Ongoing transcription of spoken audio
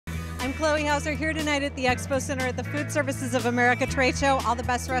I'm Chloe Hauser here tonight at the Expo Center at the Food Services of America trade show. All the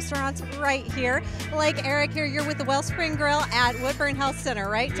best restaurants right here. Like Eric here, you're with the Wellspring Grill at Woodburn Health Center,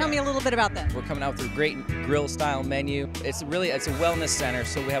 right? Tell me a little bit about that. We're coming out with a great grill style menu. It's a wellness center,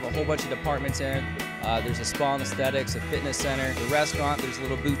 so we have a whole bunch of departments in it. There's a spa and aesthetics, a fitness center, the restaurant, there's a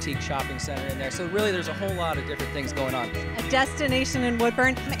little boutique shopping center in there. So really there's a whole lot of different things going on. A destination in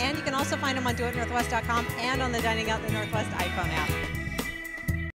Woodburn, and you can also find them on doitnorthwest.com and on the Dining Out in the Northwest iPhone app.